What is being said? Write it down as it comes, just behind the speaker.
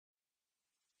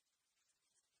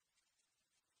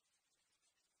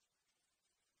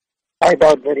I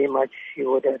doubt very much she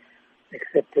would have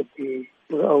accepted the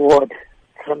award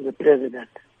from the president.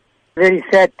 Very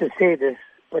sad to say this,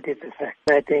 but it's a fact.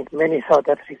 I think many South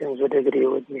Africans would agree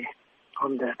with me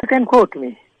on that. You can quote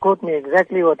me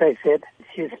exactly what I said.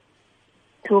 She's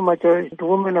too much a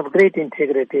woman of great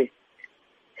integrity.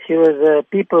 She was a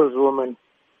people's woman.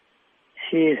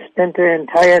 She spent her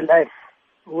entire life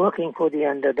working for the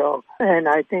underdog. And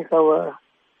I think our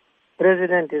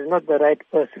president is not the right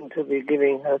person to be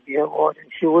giving her the award.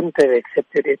 And she wouldn't have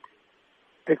accepted it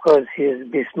because he has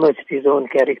besmirched his own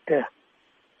character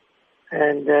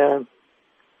and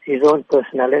his own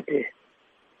personality.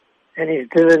 And he's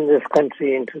driven this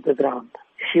country into the ground.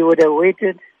 She would have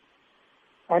waited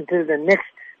until the next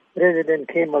president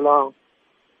came along,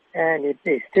 and if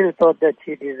they still thought that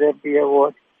she deserved the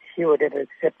award, she would have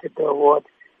accepted the award,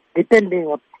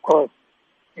 depending, of course,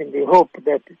 in the hope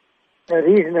that a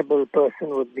reasonable person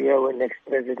would be our next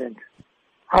president.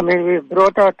 I mean, we've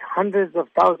brought out hundreds of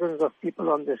thousands of people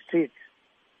on the streets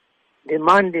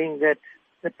demanding that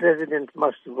the president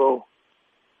must go.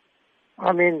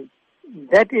 I mean,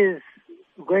 that is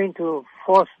going to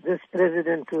force this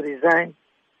president to resign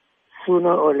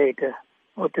sooner or later,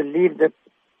 or to leave the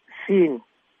scene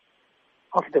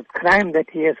of the crime that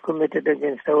he has committed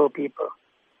against our people.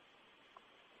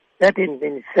 That in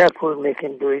itself will make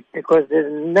him do it, because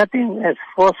there's nothing as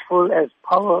forceful as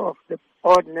power of the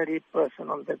ordinary person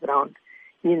on the ground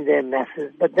in their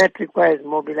masses, but that requires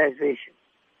mobilization.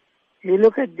 You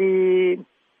look at the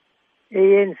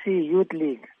ANC Youth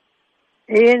League.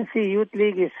 ANC Youth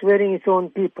League is swearing its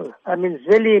own people. I mean,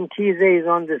 Zweli Mkhize is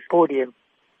on this podium.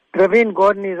 Praveen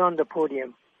Gordhan is on the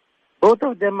podium. Both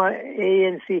of them are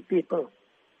ANC people.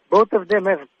 Both of them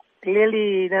have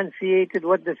clearly enunciated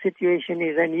what the situation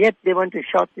is, and yet they want to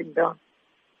shout it down.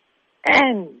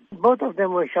 And both of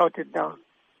them were shouted down.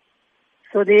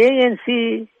 So the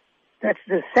ANC, that's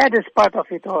the saddest part of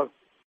it all.